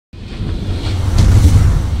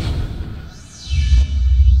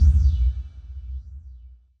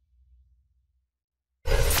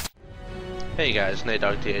Hey guys,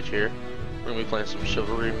 NateDogTH here. We're going to be playing some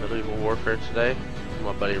Chivalry Medieval Warfare today with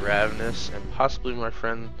my buddy Ravenous and possibly my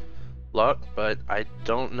friend Luck, but I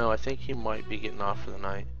don't know. I think he might be getting off for the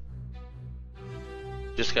night.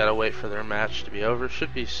 Just gotta wait for their match to be over.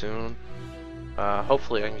 Should be soon.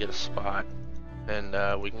 Hopefully I can get a spot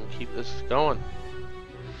and we can keep this going.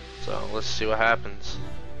 So let's see what happens.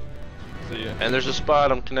 See ya. And there's a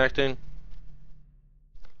spot. I'm connecting.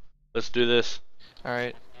 Let's do this.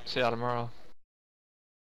 Alright, see y'all tomorrow.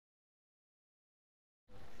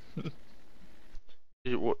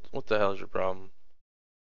 What the hell is your problem?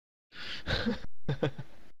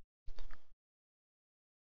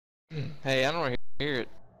 Hey, I don't want to hear it.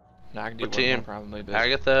 No, I can do What one team? more probably, but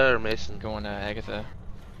Agatha or Mason? going Agatha.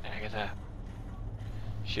 Agatha.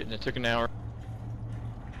 Shit, and it took an hour.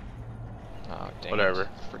 Oh, damn. Whatever.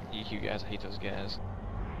 Freaking EQ guys, I hate those guys.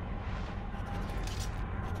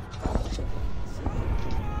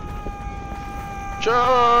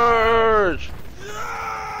 Charge!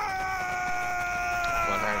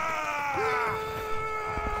 One right.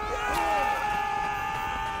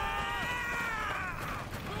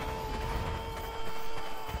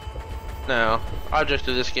 Now, object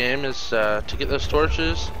of this game is to get those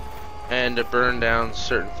torches and to burn down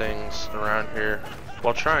certain things around here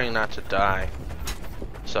while trying not to die.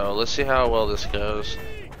 So let's see how well this goes.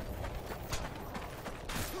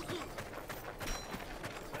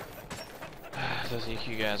 Those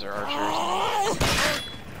EQ guys are archers.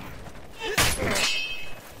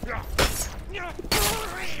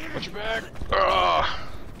 Watch your back. Oh,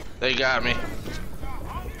 they got me.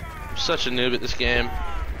 I'm such a noob at this game.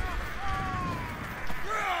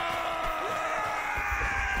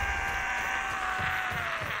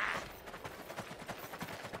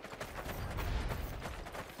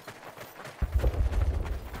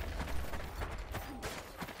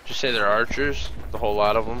 Did you say they're archers? The whole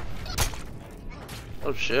lot of them?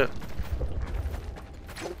 Oh shit.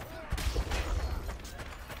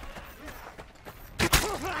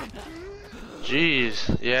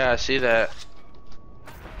 Jeez, yeah, I see that.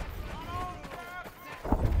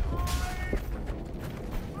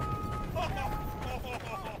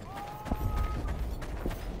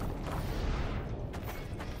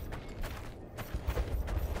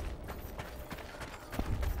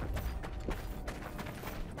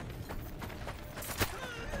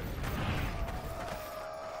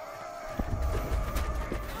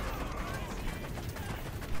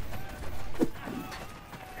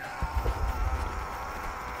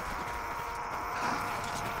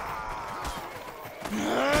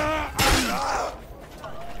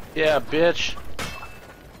 Yeah, bitch.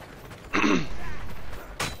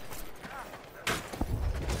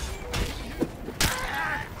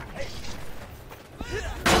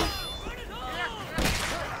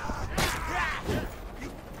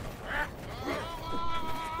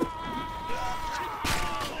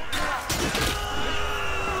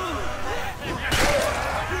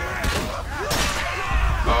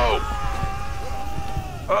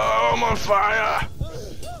 Oh, I'm on fire.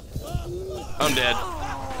 I'm dead.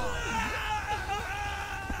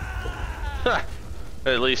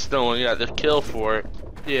 At least no one got the kill for it.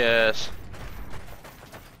 Yes.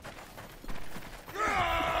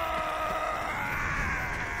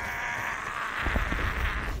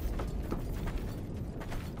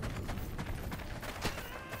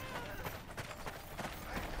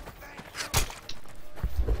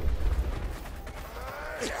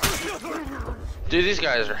 Dude, these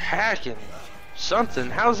guys are hacking something.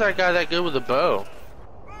 How's that guy that good with a bow?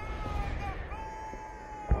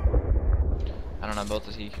 I don't know, both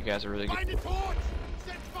those EQ guys are really good.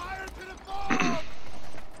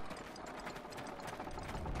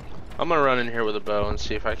 I'm gonna run in here with a bow and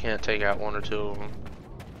see if I can't take out one or two of them.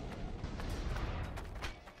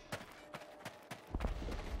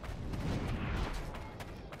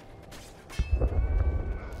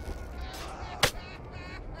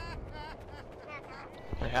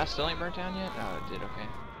 The house still ain't burnt down yet? Oh, it did, okay.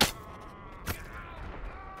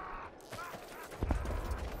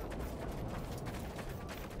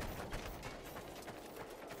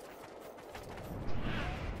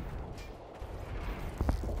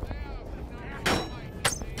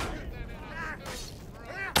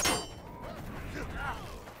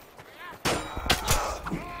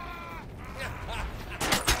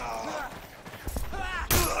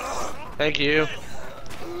 Thank you.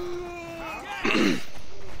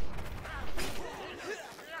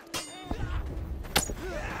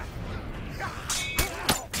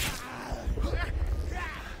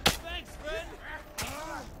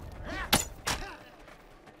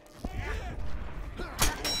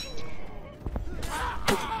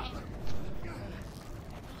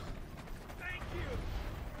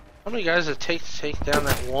 How many guys it take to take down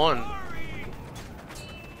that one?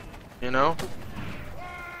 You know?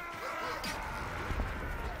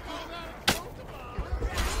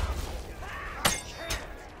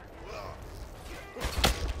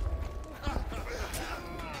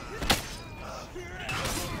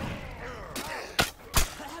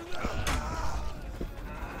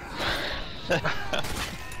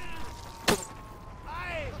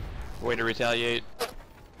 Way to retaliate.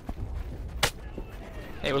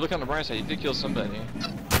 Hey, well, look on the bright side. You did kill somebody.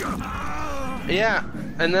 Yeah,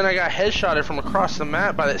 and then I got headshotted from across the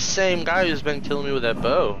map by that same guy who's been killing me with that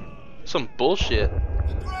bow. Some bullshit.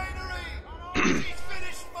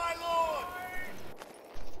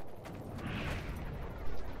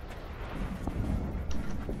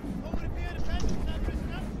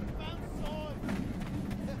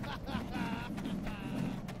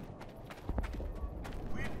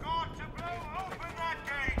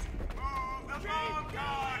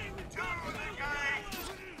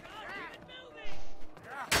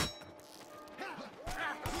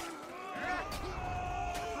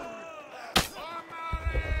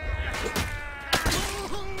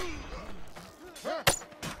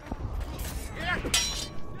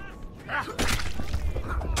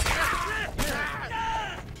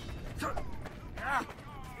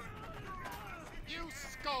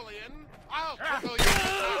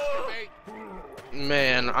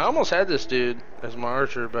 Man, I almost had this dude as my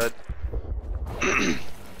archer, but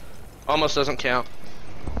almost doesn't count.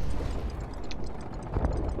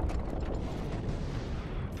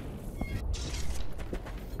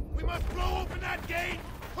 We must blow open that gate!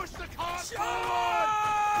 Push the car forward!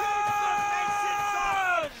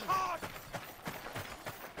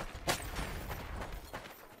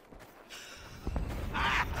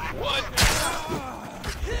 What?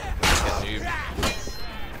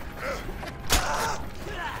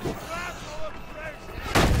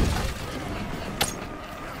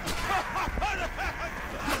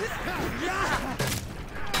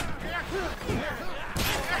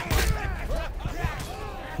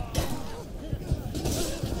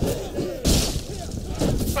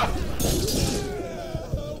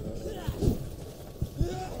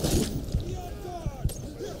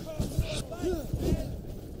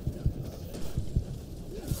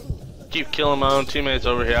 Keep killing my own teammates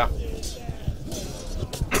over here.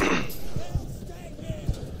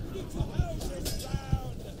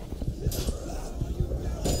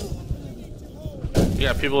 You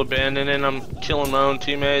got people abandoning, I'm killing my own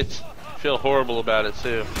teammates. I feel horrible about it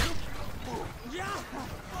too.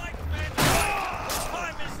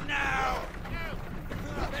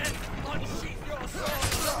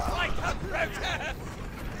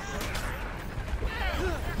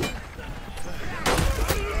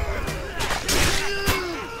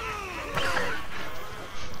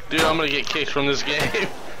 Dude, I'm gonna get kicked from this game.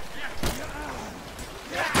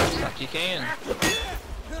 Suck you can.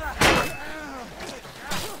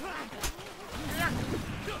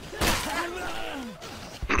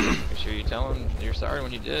 Make sure you tell him you're sorry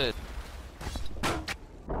when you did.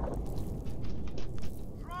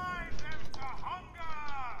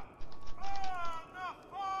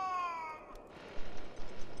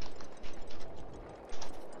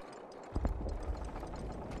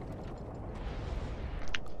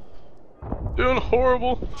 Doing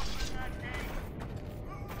horrible.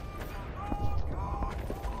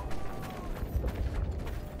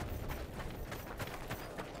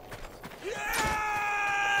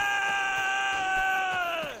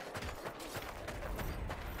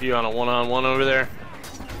 You on a one-on-one over there?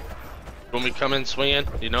 When we come in swinging,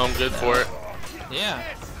 you know I'm good for it. Yeah.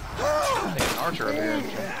 I think an archer over here.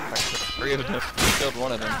 Like 3 of them. You killed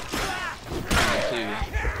one of them. 2.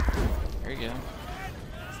 There you go.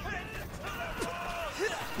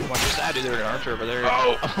 Watch your side, dude. There's an archer over there.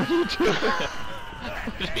 Oh!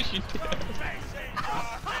 What did you do?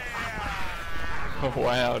 Oh,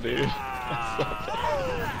 wow, dude. I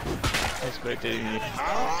was spectating you.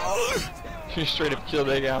 You straight up killed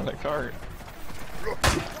that guy on the cart.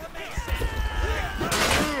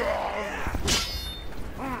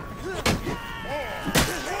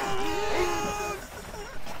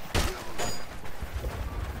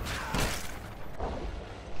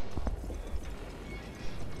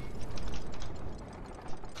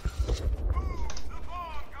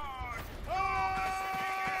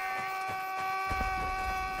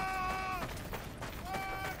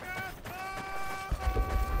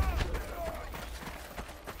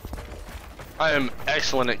 I am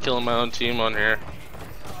excellent at killing my own team on here.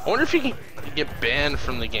 I wonder if you can get banned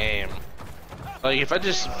from the game. Like if I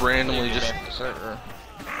just randomly just...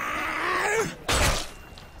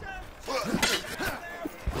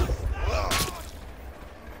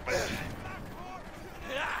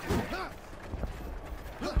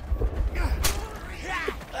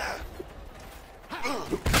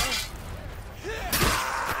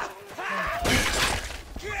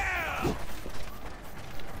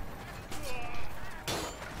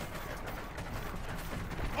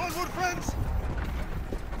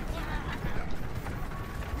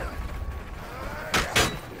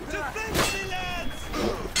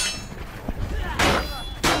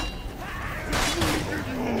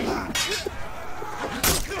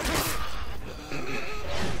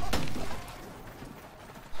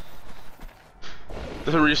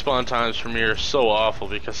 The respawn times for me are so awful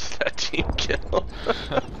because of that team kill.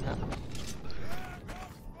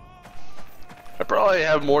 I probably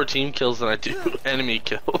have more team kills than I do enemy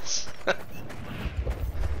kills.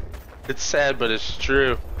 It's sad, but it's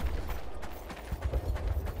true.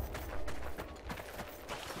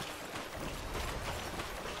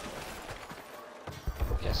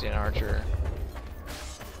 Can't see an archer.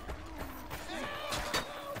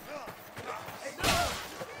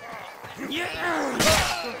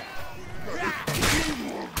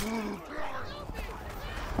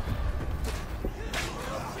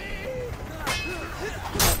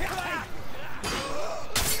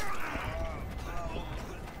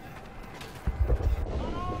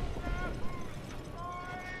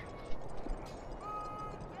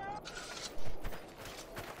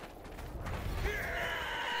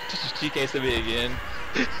 Just TKs to me again.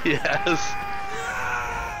 Yes.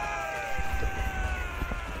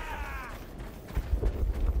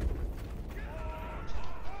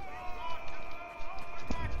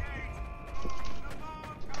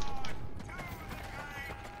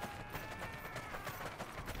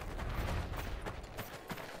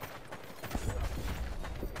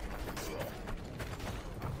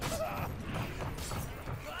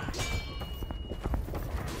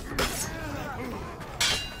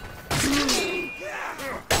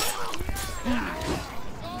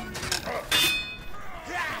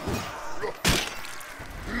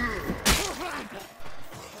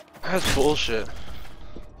 That's bullshit.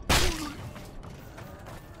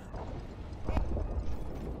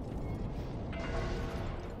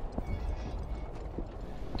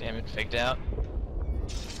 Damn it, faked out.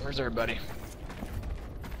 Where's everybody?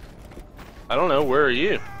 I don't know, where are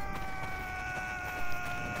you?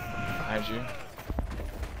 Behind you.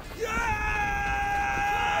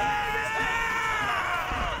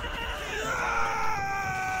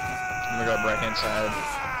 I'm gonna go up right hand side.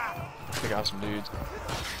 Pick off some dudes.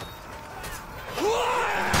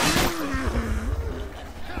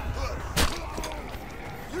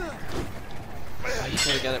 Oh, you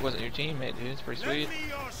killed a guy that wasn't your teammate, dude. It's pretty sweet.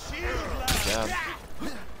 Good job.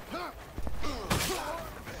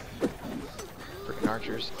 Freaking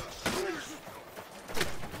archers.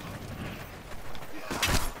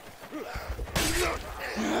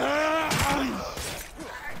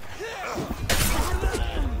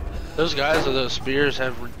 Those guys with those spears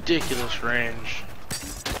have ridiculous range.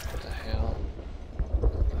 What the hell?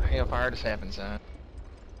 Hellfire just happened, son.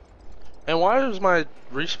 And why was my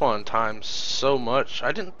respawn time so much?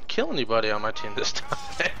 I didn't kill anybody on my team this time.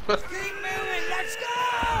 Keep moving, let's go!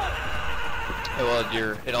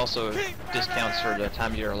 Well, it also discounts for the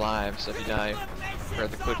time you're alive, so if you die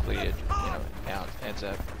rather quickly, it adds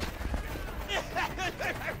up.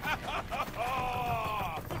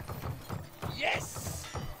 Yes!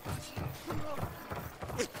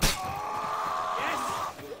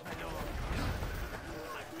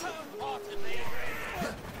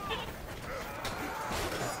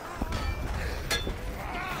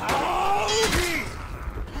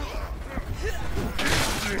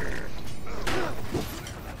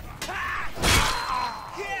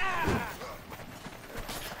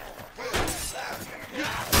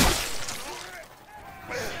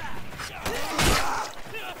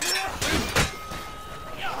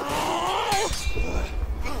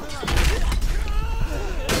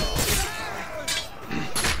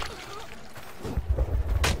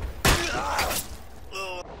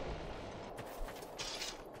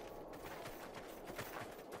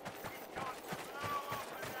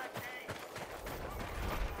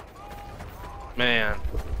 Man.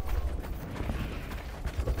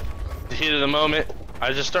 The heat of the moment,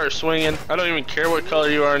 I just start swinging. I don't even care what color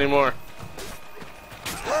you are anymore.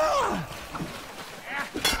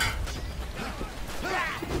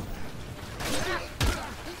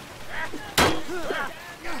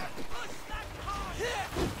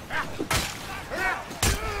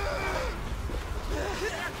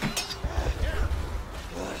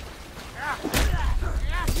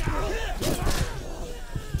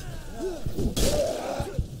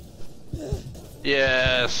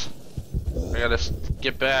 Yes. I gotta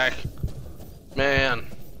get back. Man.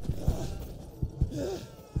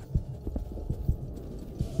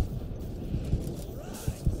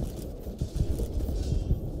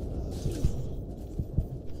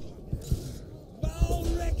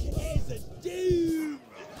 Malric is doomed!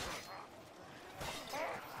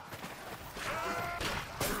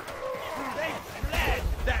 They fled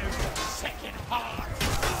those second hearts!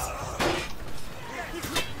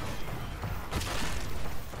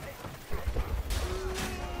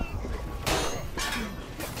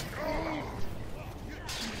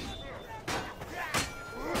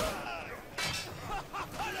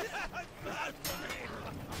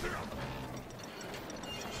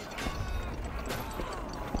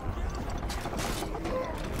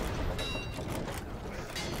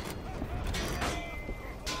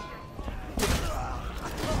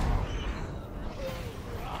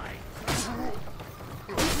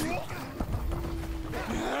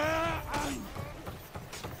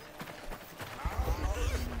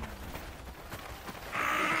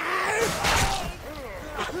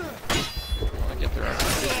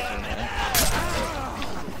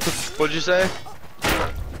 What'd you say?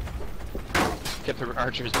 Kept the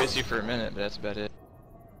archers busy for a minute, but that's about it.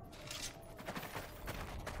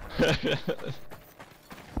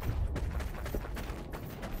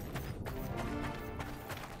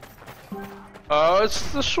 Oh,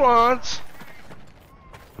 it's the Schwantz.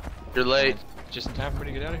 You're late. Just in time for me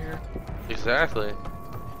to get out of here. Exactly.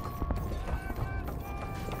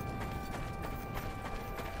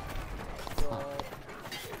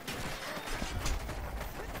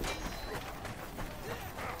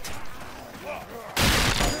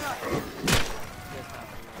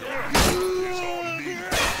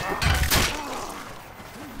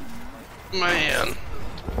 Man.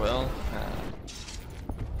 Well,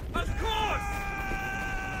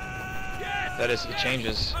 that is, it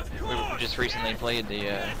changes. We just recently played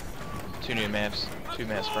the 2 maps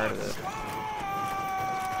prior to that.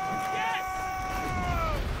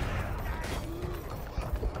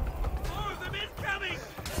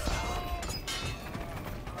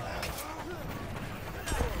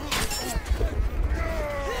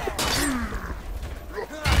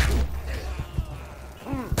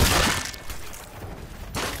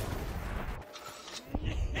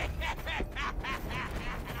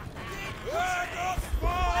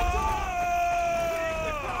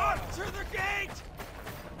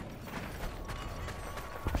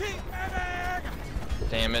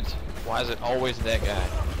 Damn it. Why is it always that guy?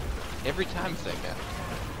 Every time it's that guy.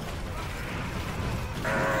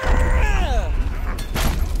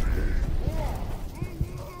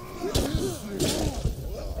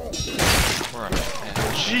 Where am I?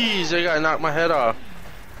 Jeez, that guy knocked my head off.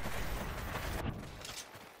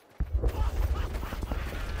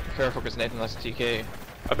 Careful, because Nathan likes TK.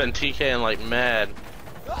 I've been TKing like mad.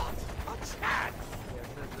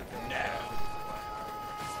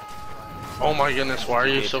 Oh my goodness, why are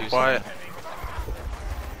you so quiet?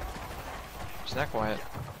 It's not quiet.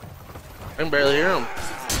 I can barely hear him.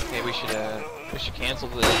 Okay, we should cancel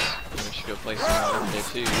this. And we should go play some other day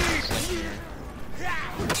too.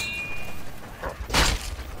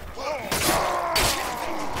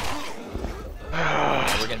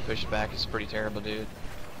 We're getting pushed back. It's pretty terrible, dude.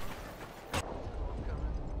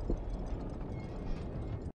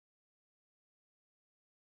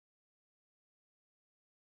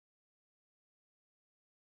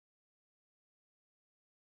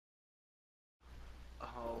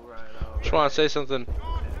 Just want to say something.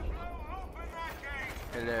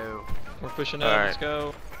 Hello. We're pushing up. Let's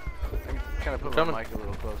go. I'm kind of putting my mic a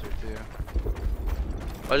little closer too.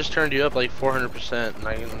 I just turned you up like 400%, and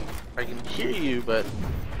I can hear you, but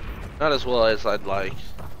not as well as I'd like.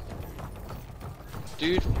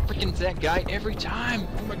 Dude, freaking that guy every time.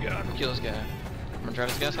 Oh my god. Kill this guy. I'm gonna try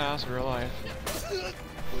this guy's house in real life.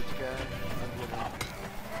 Which guy?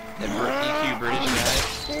 That EQ British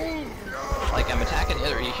guy. Like, I'm attacking the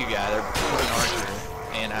other EQ guy, they're putting an archer,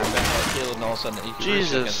 and I'm about to get killed, and all of a sudden the EQ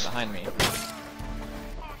British guy comes behind me.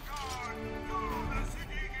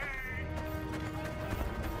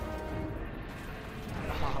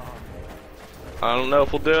 I don't know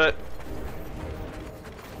if we'll do it.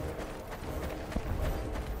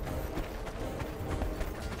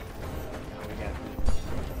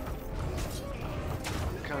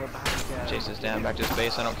 Chase this down, back to his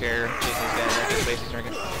base, I don't care. Chase this guy back to his base, he's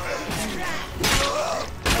drinking.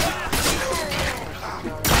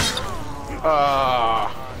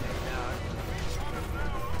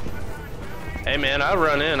 Hey man, I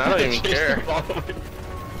run in, I don't even care.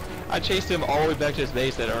 I chased him all the way back to his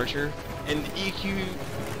base, that archer, and the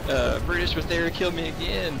EQ British was there to kill me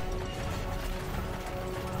again.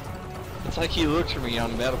 It's like he looks for me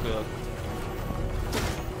on the battlefield.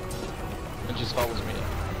 And just follows me.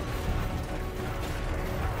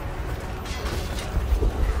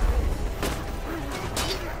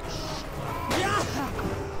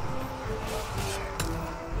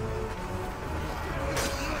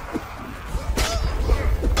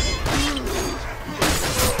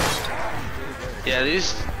 Yeah,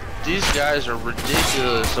 these guys are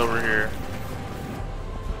ridiculous over here.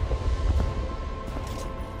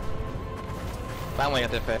 Finally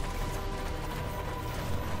got that fact.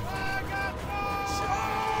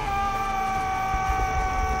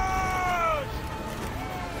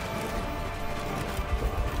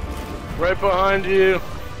 Right behind you.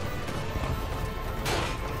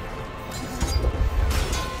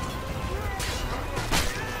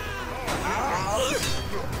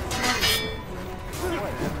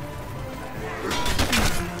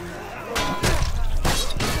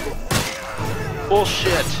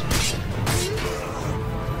 Bullshit.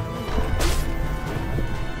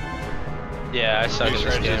 Yeah, I suck at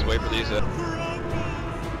this game. Wait for these.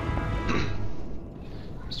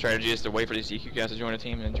 Strategy is to wait for these EQ guys to join a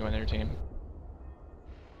team and then join their team.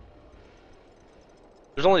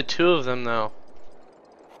 There's only 2 of them though.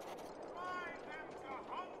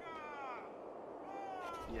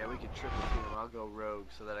 Yeah, we could triple team him. I'll go rogue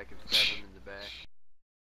so that I can stab him in the back.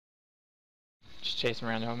 Just chase him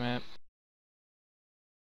around the whole map.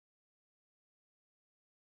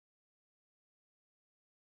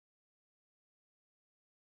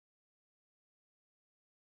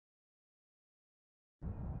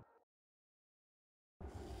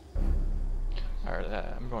 Alright,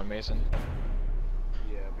 I'm going Mason.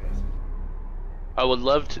 Yeah, Mason. I would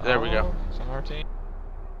love to. There we go. It's on our team.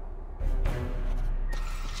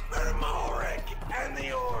 And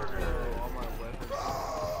the order. All my weapons.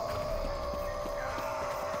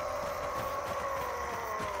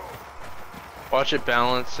 Watch it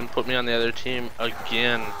balance and put me on the other team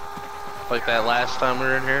again. Like that last time we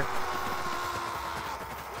were in here.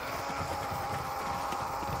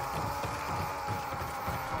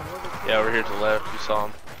 Yeah, over here to the left. You saw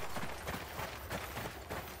him.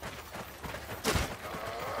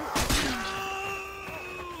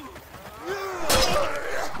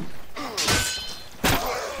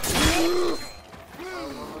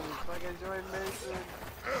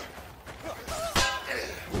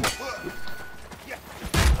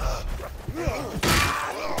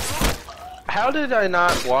 How did I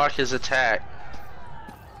not block his attack?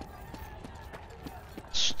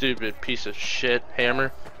 Stupid piece of shit,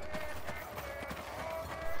 hammer.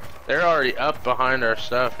 They're already up behind our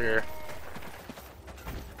stuff here.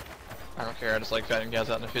 I don't care, I just like fighting guys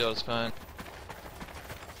out in the field, it's fun.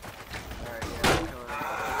 Alright, yeah, I'm coming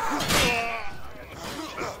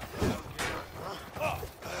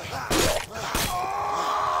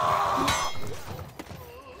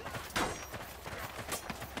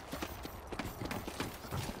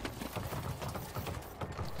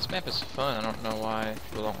This map is fun, I don't know why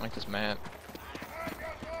people don't like this map.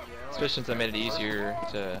 Especially since they made it easier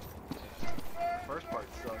to... First part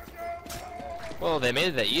sucks, but Well, they made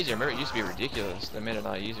it that easier. Remember, it used to be ridiculous. They made it a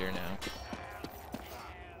lot easier now.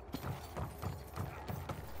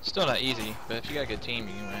 Still not easy, but if you got a good team,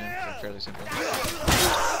 you can win. It's fairly simple.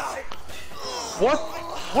 What?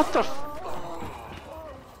 What the f—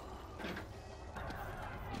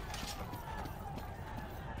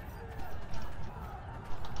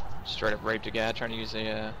 Straight up raped a guy trying to use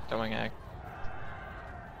a throwing axe.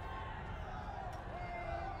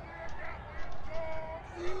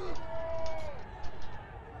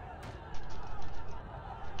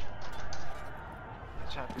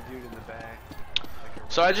 chop the dude in the back.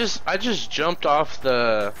 So I just jumped off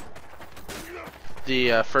the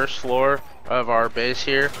first floor of our base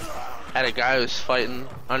here. Had a guy who was fighting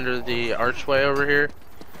under the archway over here,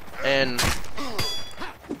 and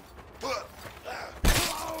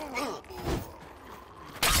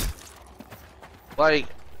like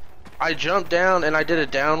I jumped down and I did a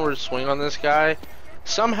downward swing on this guy.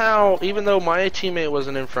 Somehow, even though my teammate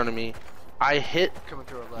wasn't in front of me, I hit Coming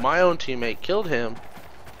through our left. my own teammate, killed him,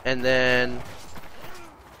 and then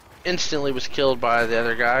instantly was killed by the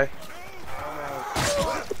other guy.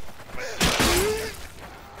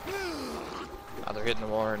 Oh, they're hitting the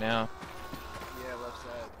wall right now. Yeah, left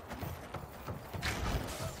side.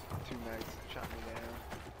 2 knights shot me down.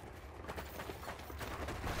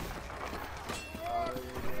 Oh,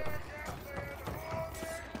 yeah.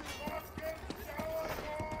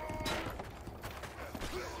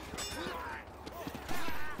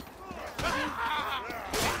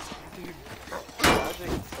 Dude,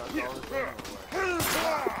 dodging sucks all the time or what?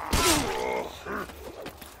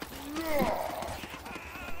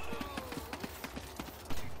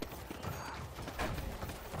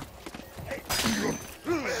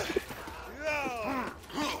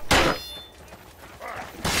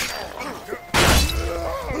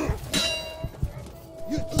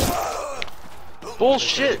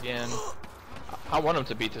 Bullshit! Again. I want him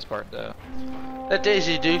to beat this part though. That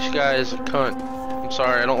Daisy Dukes guy is a cunt. I'm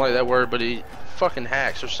sorry, I don't like that word, but he fucking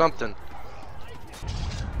hacks or something.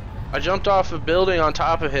 I jumped off a building on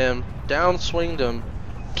top of him, down swinged him,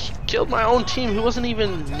 killed my own team who wasn't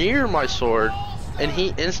even near my sword, and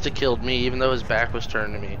he insta-killed me even though his back was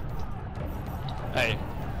turned to me. Hey,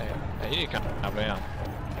 you need to come down.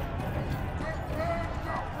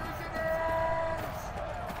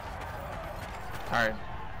 Alright,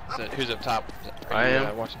 so who's up top? I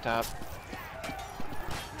am. Watching top.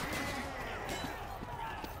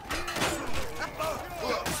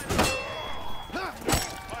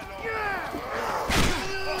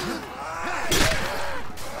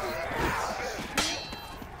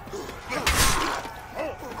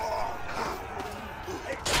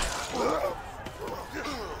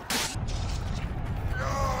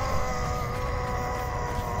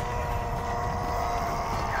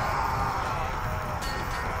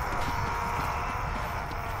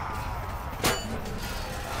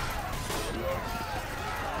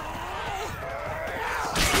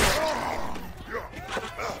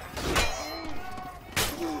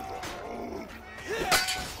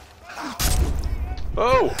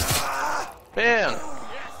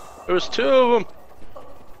 There was two of them.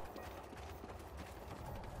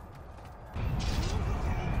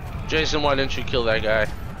 Jason, why didn't you kill that guy?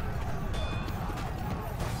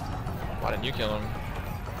 Why didn't you kill him?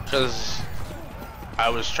 Because I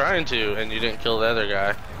was trying to, and you didn't kill the other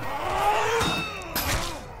guy.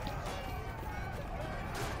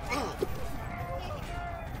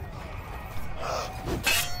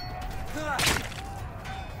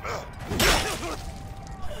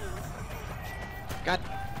 God.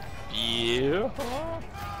 Yeah.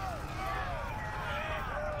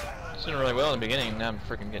 It's doing really well in the beginning, now I'm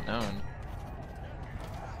freaking getting owned.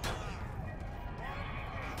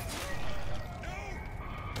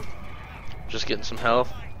 Just getting some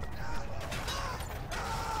health.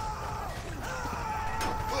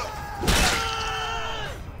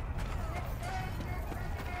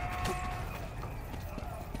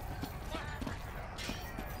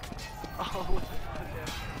 Oh,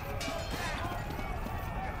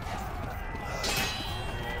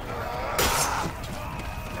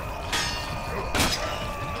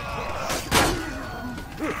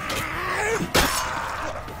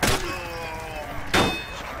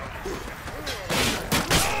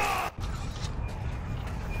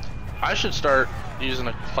 I should start using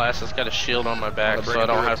a class that's got a shield on my back, so I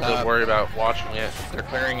don't have to worry about watching it. They're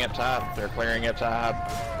clearing up top. They're clearing up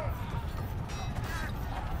top.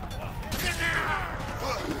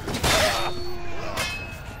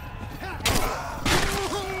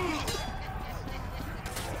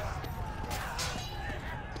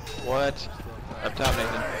 What? Up top,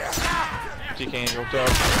 Nathan. TK Angel up top.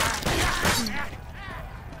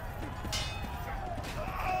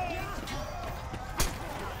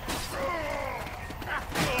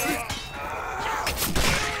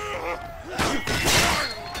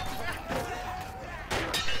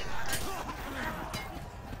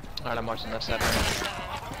 Alright, I'm watching left side right now.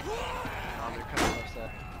 no, they're coming left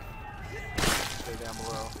side. They're down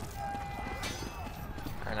below.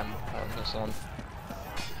 Alright, I'm holding this one.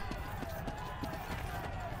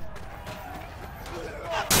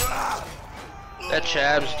 That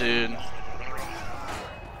Chabs, dude.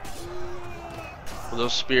 With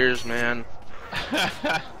those spears, man.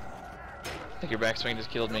 I think your backswing just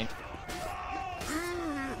killed me.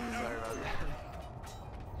 Sorry about that.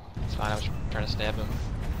 It's fine, I was trying to stab him.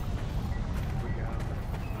 We got him.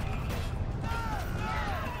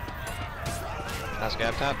 Last guy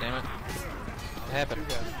up top, damn it. What happened?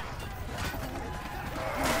 Two guys.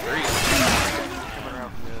 Three. Coming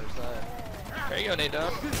around from the other side. There you go, Nate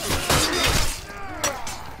Dog.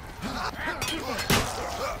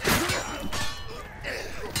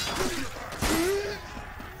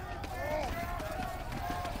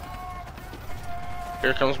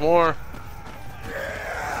 Here comes more.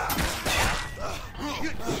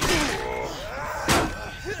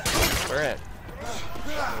 Where at?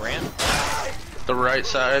 Ran? The right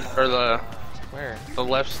side, or Where? the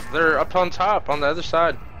left. They're up on top, on the other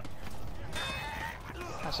side.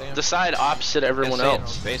 I see him. The side opposite everyone I see him.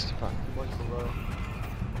 else. Based upon. Look below.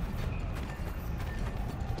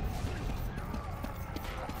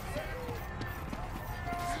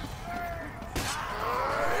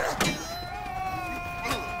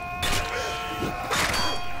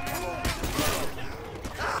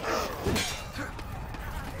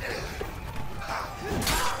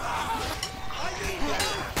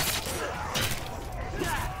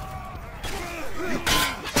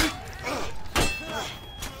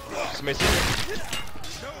 Somebody see me?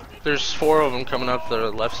 There's 4 of them coming up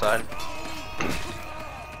the left side.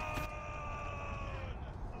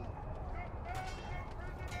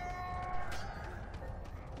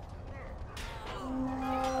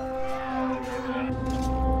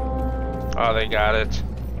 Oh, they got it.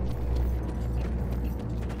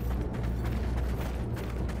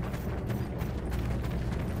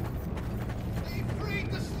 They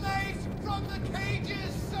freed the slaves from the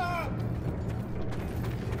cages, sir!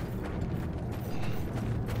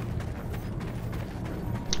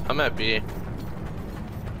 I'm at B.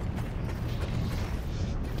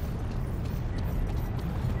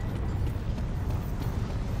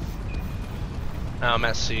 Now I'm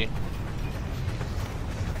at C.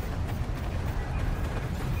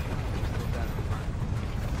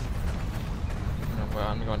 Well,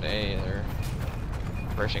 I'm going to A. They're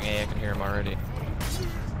rushing A. I can hear them already.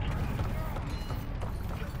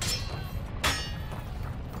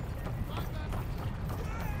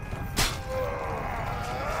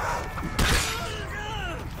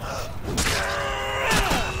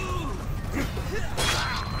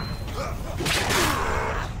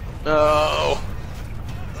 No.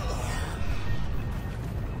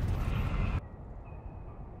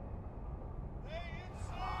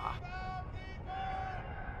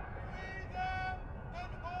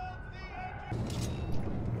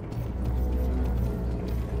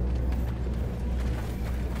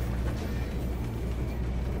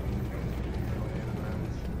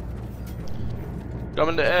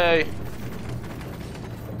 Coming to A.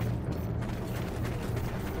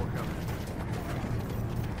 More coming.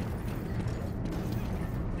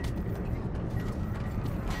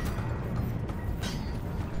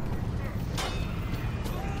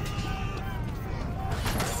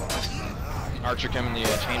 Archer coming the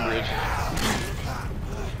chain bridge.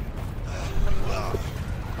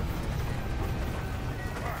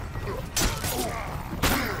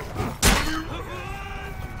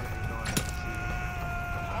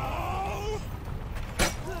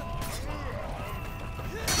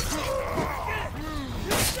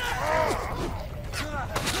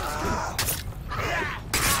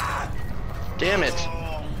 Damn it!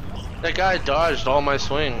 That guy dodged all my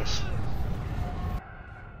swings.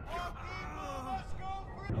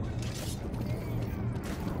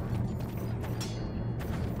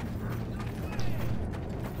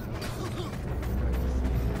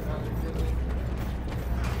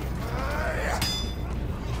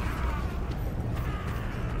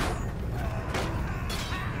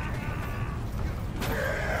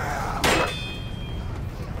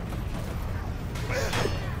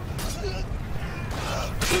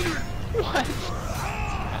 What?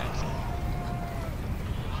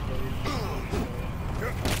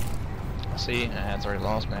 See, it's already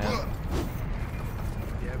lost, man. Yep,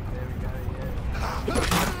 there we got it,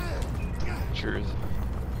 yeah. Sure is.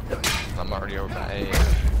 I'm already over by A.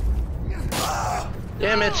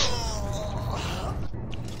 Damn it!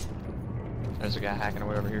 There's a guy hacking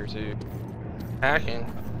away over here too. Hacking.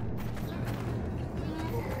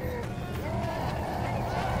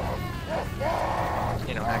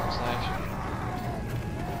 You know, hack and slash.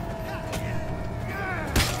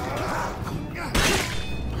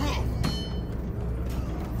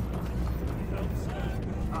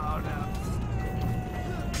 Oh no.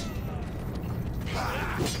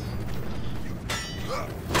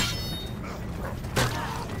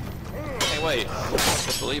 Hey, wait.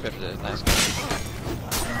 Just believe after this. Nice game.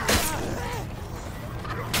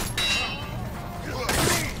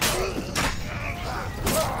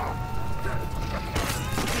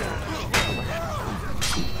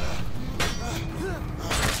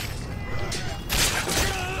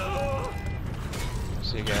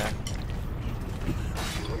 See you, guy.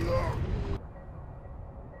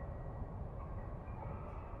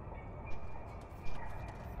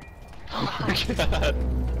 Oh my god.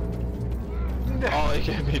 No. Oh, he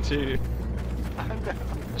got me too. I know.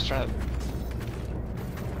 I was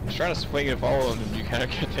trying to swing and follow him and you kinda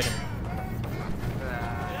get there.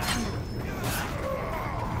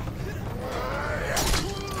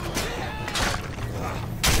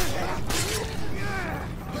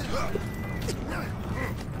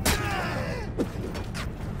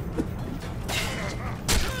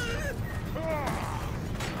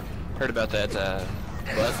 Heard about that drug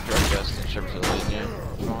bust in Chivalry, didn't you?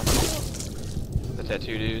 The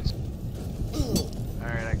tattoo dudes.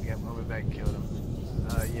 Alright, I got my way back and killed him.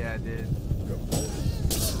 Yeah, I did.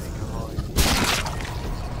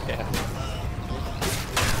 Yeah.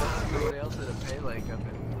 Somebody else at a pay lake up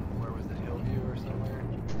in, where was it, Hillview or somewhere?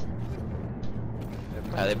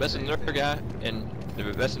 They busted another guy in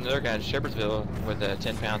Shepherdsville with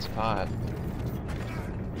 10 pounds of pot. I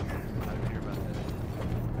didn't hear about that.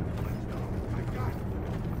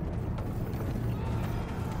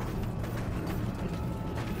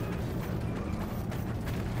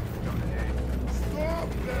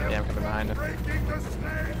 Yeah, I'm coming behind him. Breaking the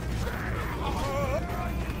snake!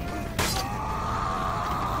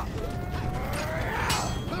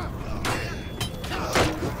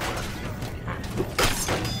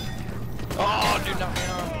 Oh, dude, knock me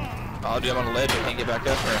off. Oh, dude, I'm on the ledge. I can't get back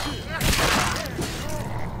up there.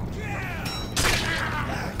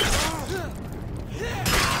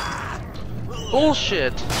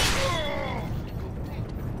 Bullshit!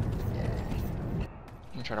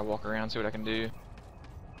 I'm trying to walk around, see what I can do.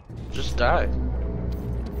 Just die.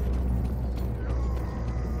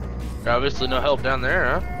 Obviously no help down there,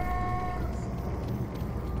 huh?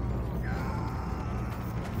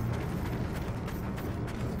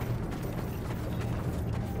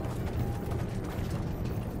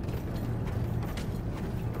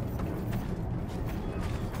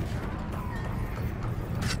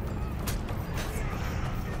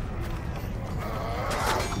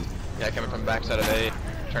 Yeah, coming from the backside of A.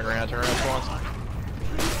 Turn around once.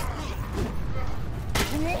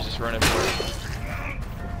 He's just running for it.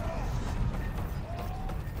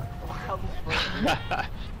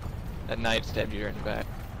 That knife stabbed you right in the back.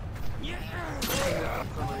 Yeah,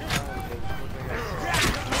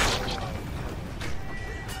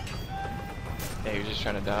 he was just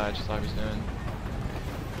trying to dodge, that's all he was doing.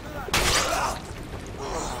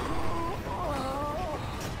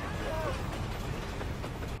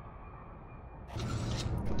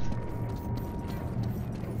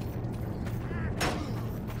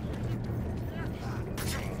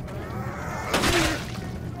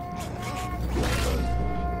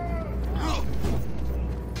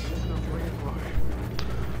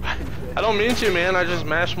 I don't mean to, man. I just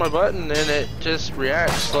mashed my button and it just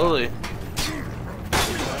reacts slowly.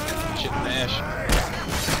 Shit, mash.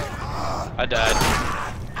 I died.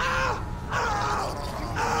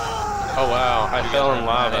 Oh wow, I fell in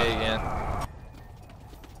lava. Again.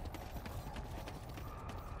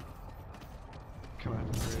 Come on.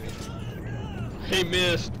 He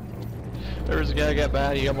missed. There was a guy who got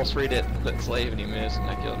by, he almost freed it, that slave, and he missed, and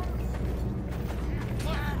I killed him.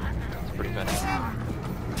 It's pretty funny.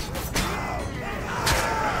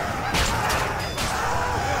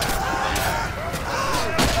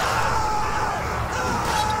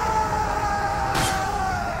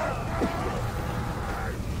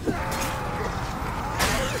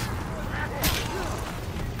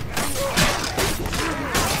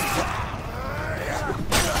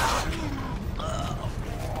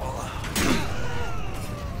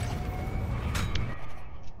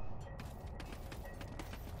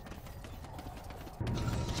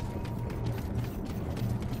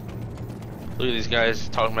 Look at these guys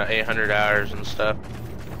talking about 800 hours and stuff.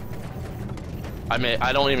 I mean,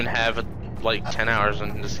 I don't even have like 10 hours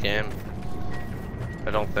in this game.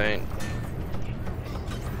 I don't think.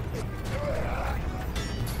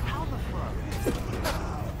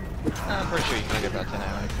 I'm pretty sure you can get about 10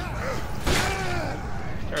 hours.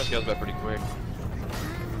 Turn scales about pretty quick.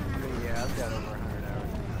 Yeah, I've got over 100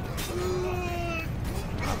 hours.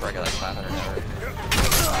 I'll probably get like 500 hours.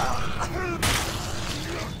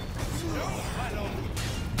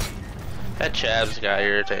 That Chavs guy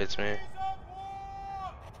irritates me.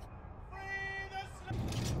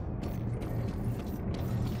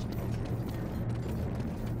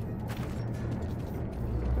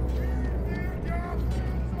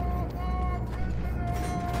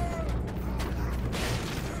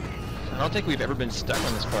 I don't think we've ever been stuck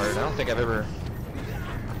on this part. I don't think I've ever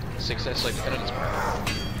successfully defended this part.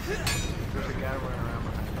 There's a guy running around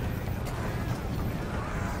behind me.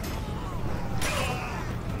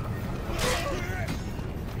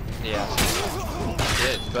 Yeah.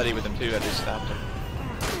 Yeah, buddy with him too, I just stopped him.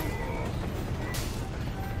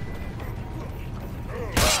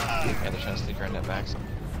 Yeah, they're trying to sneak around that back.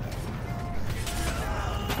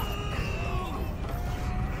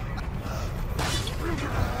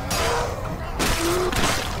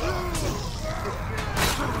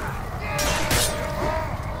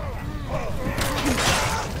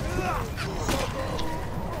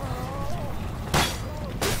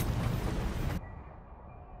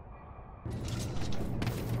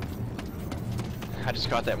 I just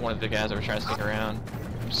caught that one of the guys that were trying to sneak around.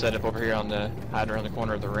 Set up over here on the, hiding around the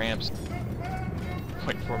corner of the ramps.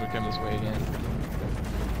 Waiting for him to come this way again.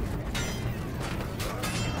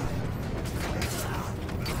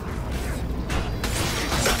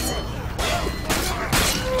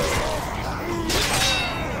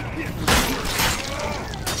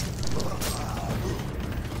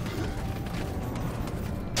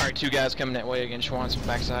 Alright, two guys coming that way again. Schwann's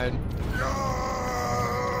backside.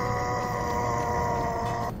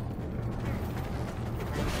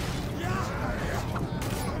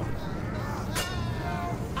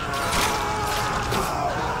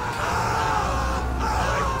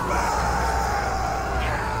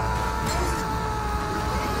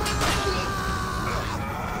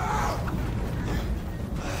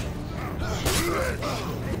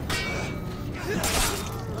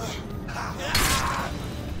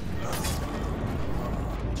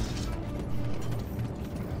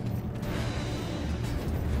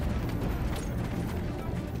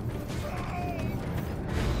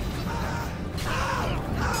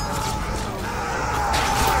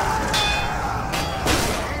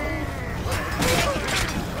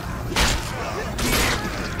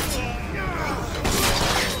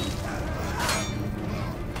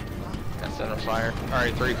 Set on fire.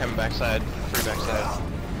 Alright, three coming backside. Three backside.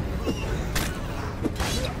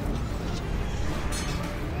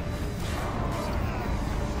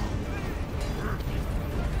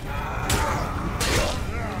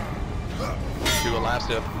 Do a last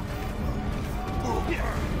dip.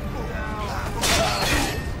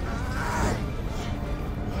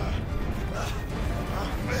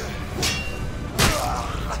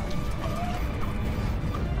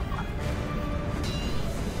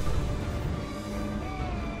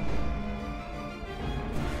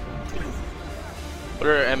 What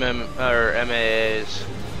are or MAAs?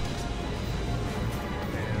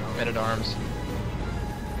 Men at arms.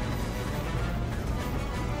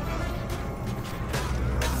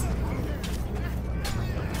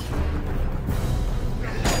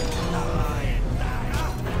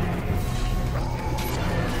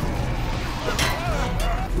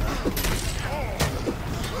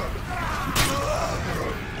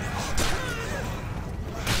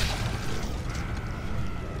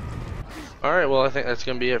 Alright, well I think that's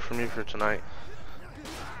gonna be it for me for tonight.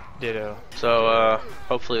 Ditto. So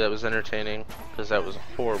hopefully that was entertaining, because that was a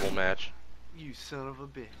horrible match. You son of a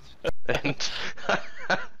bitch. And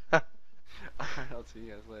Alright, I'll see you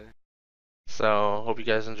guys later. so hope you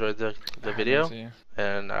guys enjoyed the Alright, video, see you.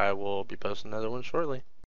 and I will be posting another one shortly.